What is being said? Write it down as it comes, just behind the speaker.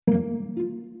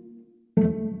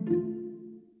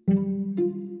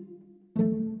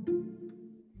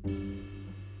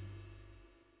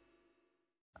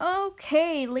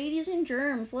Alright, ladies and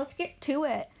germs, let's get to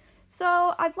it.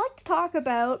 So, I'd like to talk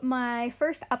about my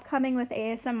first upcoming with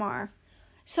ASMR.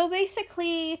 So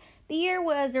basically, the year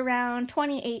was around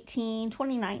 2018,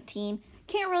 2019.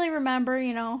 Can't really remember,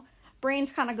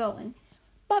 brain's kind of going.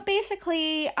 But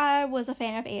basically, I was a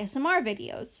fan of ASMR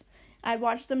videos. I'd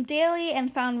watched them daily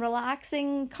and found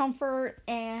relaxing, comfort,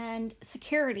 and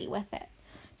security with it.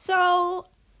 So,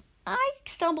 I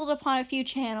stumbled upon a few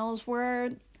channels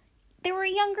where there were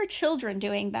younger children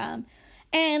doing them.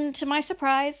 And to my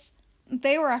surprise,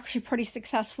 they were actually pretty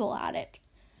successful at it.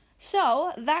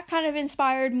 So, that kind of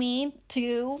inspired me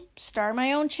to start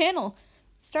my own channel.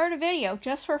 Start a video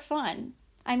just for fun.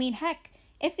 I mean, heck,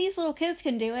 if these little kids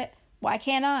can do it, why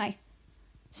can't I?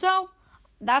 So,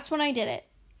 that's when I did it.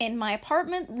 In my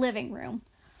apartment living room.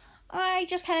 I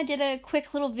just kind of did a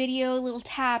quick little video, little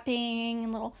tapping,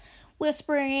 and little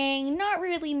whispering, not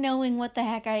really knowing what the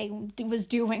heck I was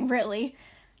doing, really.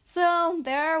 So,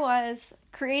 there I was,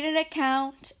 created an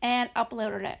account, and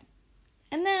uploaded it.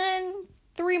 And then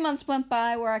 3 months went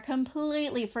by where I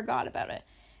completely forgot about it.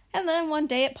 And then one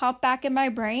day it popped back in my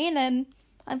brain, and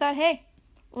I thought, hey,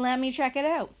 let me check it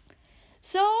out.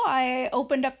 So, I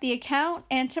opened up the account,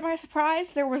 and to my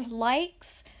surprise, there was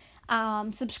likes,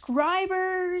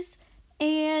 subscribers,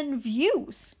 and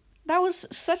views. That was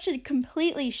such a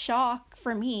completely shock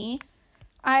for me.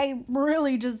 I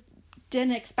really just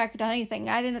didn't expect anything.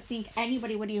 I didn't think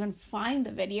anybody would even find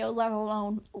the video, let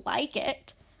alone like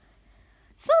it.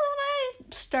 So then I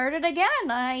started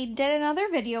again. I did another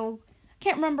video.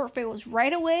 Can't remember if it was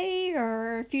right away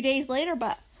or a few days later,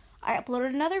 but I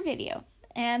uploaded another video.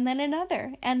 And then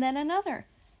another. And then another.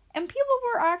 And people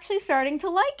were actually starting to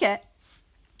like it.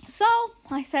 So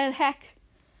I said, heck,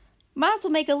 might as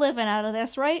well make a living out of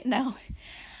this, right? No.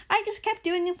 I just kept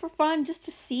doing it for fun just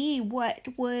to see what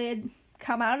would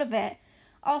come out of it.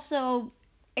 Also,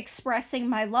 expressing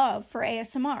my love for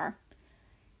ASMR.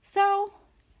 So,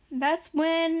 that's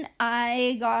when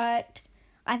I got,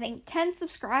 10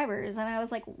 subscribers. And I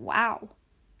was like, wow.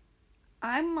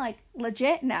 I'm,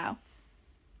 legit now.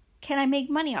 Can I make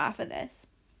money off of this?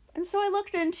 And so I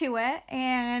looked into it,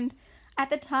 and at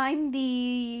the time,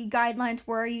 the guidelines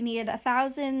were you needed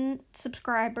 1,000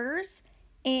 subscribers,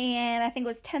 and I think it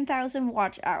was 10,000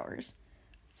 watch hours.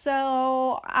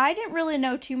 So I didn't really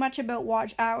know too much about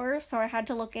watch hours, so I had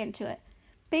to look into it.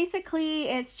 Basically,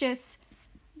 it's just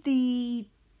the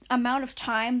amount of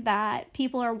time that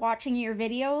people are watching your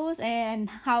videos and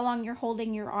how long you're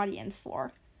holding your audience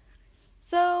for.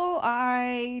 So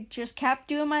I just kept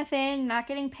doing my thing, not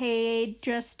getting paid,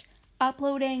 just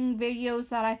uploading videos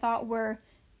that I thought were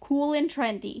cool and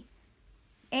trendy.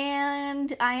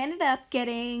 And I ended up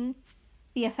getting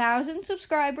the 1,000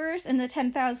 subscribers and the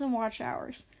 10,000 watch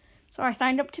hours. So I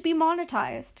signed up to be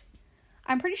monetized.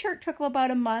 I'm pretty sure it took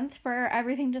about a month for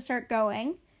everything to start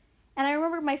going. And I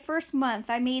remember my first month,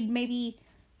 I made maybe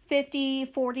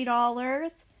 $50,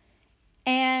 $40.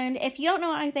 And if you don't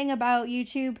know anything about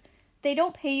YouTube, they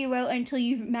don't pay you out until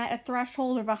you've met a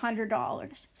threshold of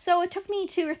 $100. So it took me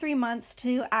 2 or 3 months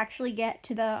to actually get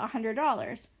to the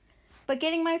 $100. But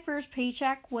getting my first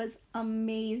paycheck was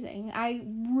amazing. I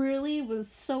really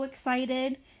was so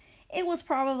excited. It was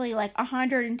probably like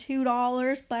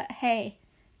 $102, but hey,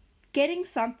 getting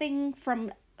something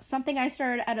from something I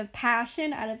started out of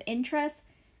passion, out of interest,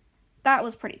 that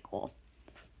was pretty cool.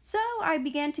 So I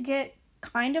began to get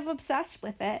kind of obsessed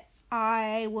with it.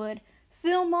 I would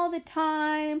film all the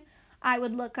time. I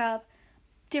would look up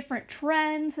different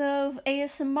trends of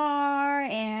ASMR,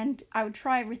 and I would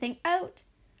try everything out.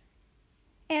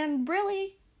 And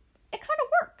really, it kind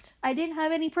of worked. I didn't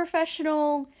have any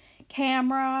professional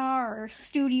camera or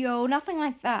studio, nothing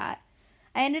like that.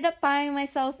 I ended up buying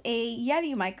myself a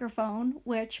Yeti microphone,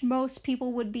 which most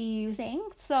people would be using.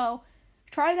 So,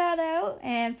 try that out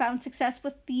and found success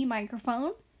with the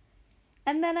microphone.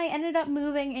 And then I ended up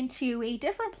moving into a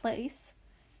different place,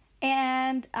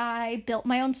 and I built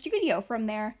my own studio from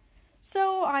there.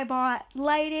 So I bought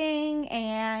lighting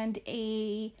and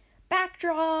a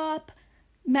backdrop,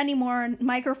 many more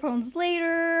microphones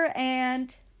later,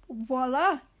 and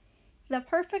voila, the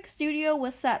perfect studio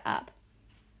was set up.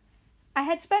 I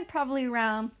had spent probably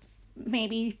around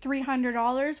maybe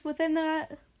 $300 within the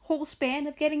whole span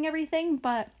of getting everything,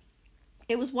 but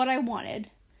it was what I wanted.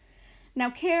 Now,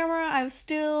 camera, I was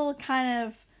still kind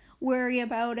of wary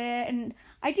about it, and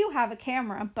I do have a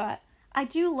camera, but I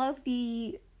do love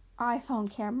the iPhone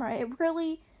camera. It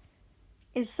really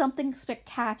is something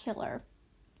spectacular.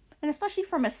 And especially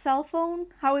from a cell phone,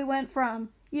 how we went from,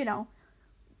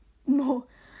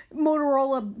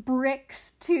 Motorola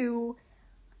bricks to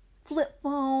flip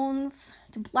phones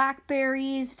to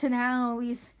Blackberries to now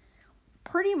these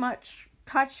pretty much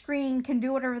touchscreen, can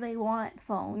do whatever they want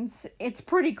phones. It's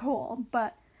pretty cool,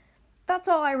 but that's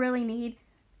all I really need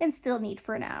and still need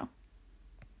for now.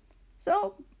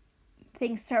 So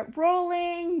things start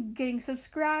rolling, getting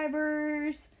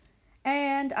subscribers,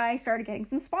 and I started getting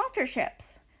some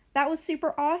sponsorships. That was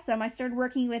super awesome. I started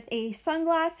working with a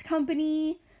sunglass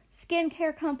company,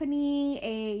 skincare company,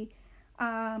 a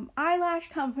eyelash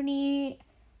company,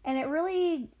 and it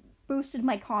really boosted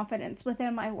my confidence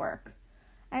within my work.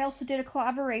 I also did a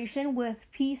collaboration with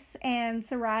Peace and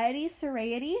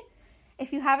Serenity.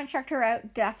 If you haven't checked her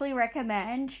out, definitely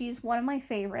recommend. She's one of my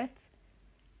favorites.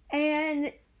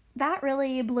 And that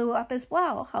really blew up as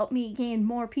well. Helped me gain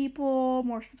more people,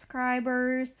 more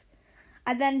subscribers.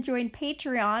 I then joined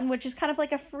Patreon, which is kind of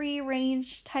like a free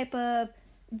range type of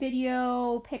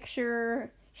video,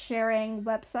 picture sharing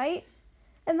website.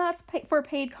 And that's for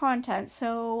paid content.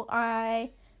 So I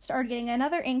started getting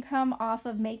another income off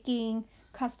of making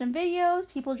custom videos,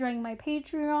 people joining my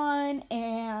Patreon,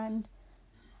 and,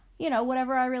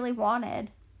 whatever I really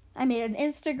wanted. I made an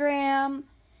Instagram,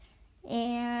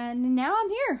 and now I'm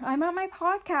here. I'm on my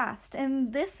podcast,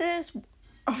 and this is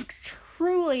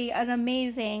truly an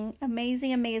amazing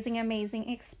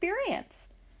experience.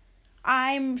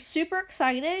 I'm super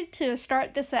excited to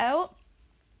start this out.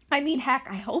 I mean, heck,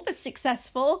 I hope it's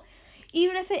successful.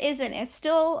 Even if it isn't, it's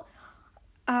still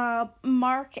a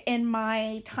mark in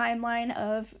my timeline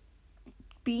of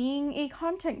being a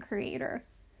content creator.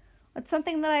 It's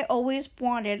something that I always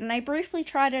wanted, and I briefly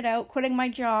tried it out, quitting my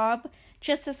job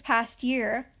just this past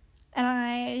year, and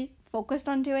I focused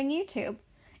on doing YouTube.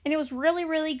 And it was really,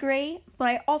 really great, but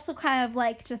I also kind of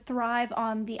like to thrive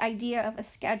on the idea of a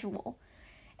schedule.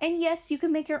 And yes, you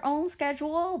can make your own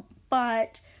schedule,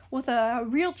 but with a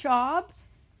real job,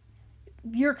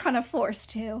 you're kind of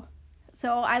forced to.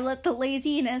 So I let the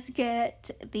laziness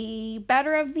get the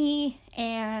better of me,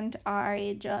 and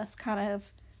I just kind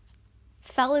of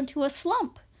fell into a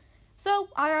slump. So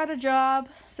I got a job,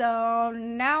 so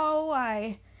now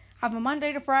I have a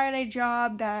Monday to Friday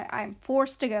job that I'm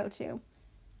forced to go to.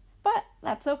 But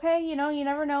that's okay, you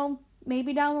never know.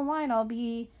 Maybe down the line I'll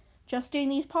be just doing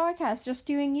these podcasts, just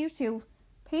doing YouTube,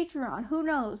 Patreon, who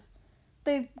knows.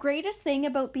 The greatest thing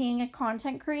about being a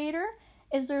content creator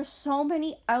is there's so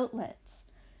many outlets.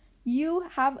 You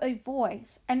have a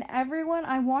voice, and everyone,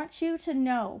 I want you to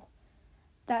know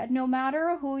that no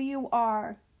matter who you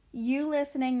are, you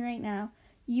listening right now,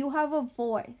 you have a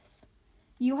voice.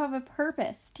 You have a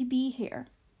purpose to be here.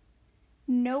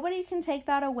 Nobody can take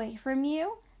that away from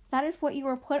you. That is what you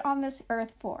were put on this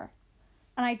earth for.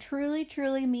 And I truly,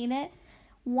 truly mean it.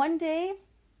 One day,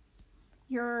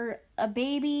 you're a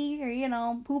baby,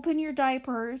 or, pooping your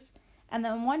diapers, and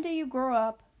then one day you grow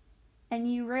up and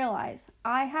you realize,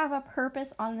 I have a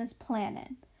purpose on this planet.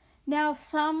 Now,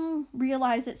 some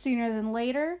realize it sooner than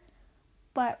later,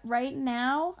 but right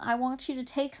now, I want you to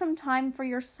take some time for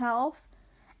yourself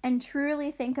and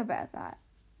truly think about that.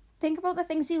 Think about the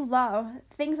things you love,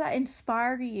 things that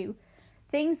inspire you,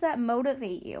 things that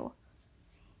motivate you.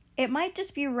 It might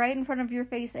just be right in front of your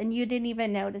face and you didn't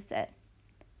even notice it.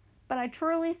 But I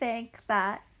truly think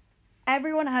that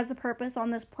everyone has a purpose on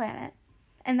this planet,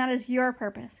 and that is your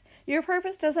purpose. Your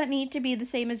purpose doesn't need to be the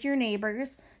same as your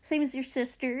neighbors, same as your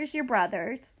sisters, your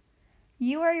brothers.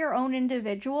 You are your own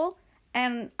individual,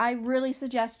 and I really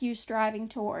suggest you striving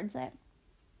towards it.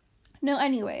 Now,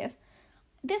 anyways,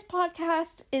 this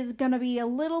podcast is going to be a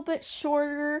little bit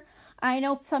shorter. I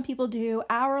know some people do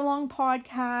hour-long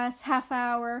podcasts, half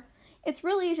hour. It's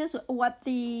really just what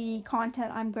the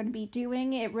content I'm going to be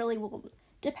doing. It really will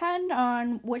depend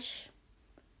on which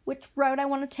route I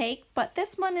want to take. But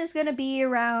this one is going to be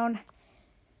around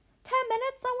 10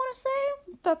 minutes, I want to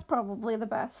say. That's probably the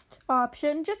best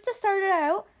option, just to start it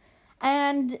out.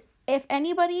 And if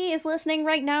anybody is listening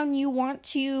right now and you want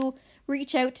to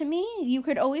reach out to me, you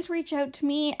could always reach out to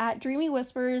me at Dreamy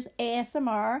Whispers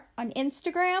ASMR on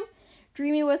Instagram,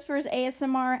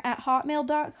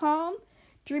 dreamywhispersasmr@hotmail.com,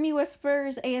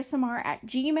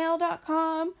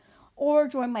 dreamywhispersasmr@gmail.com, or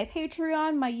join my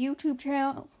Patreon, my YouTube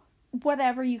channel,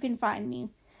 whatever you can find me.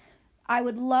 I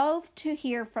would love to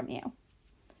hear from you.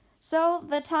 So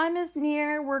the time is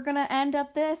near. We're going to end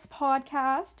up this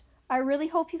podcast. I really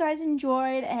hope you guys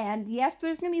enjoyed, and yes,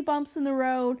 there's going to be bumps in the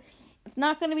road. It's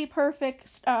not going to be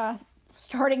perfect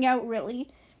starting out, really,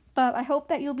 but I hope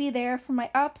that you'll be there for my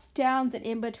ups, downs, and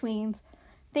in-betweens.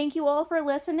 Thank you all for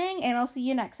listening, and I'll see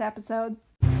you next episode.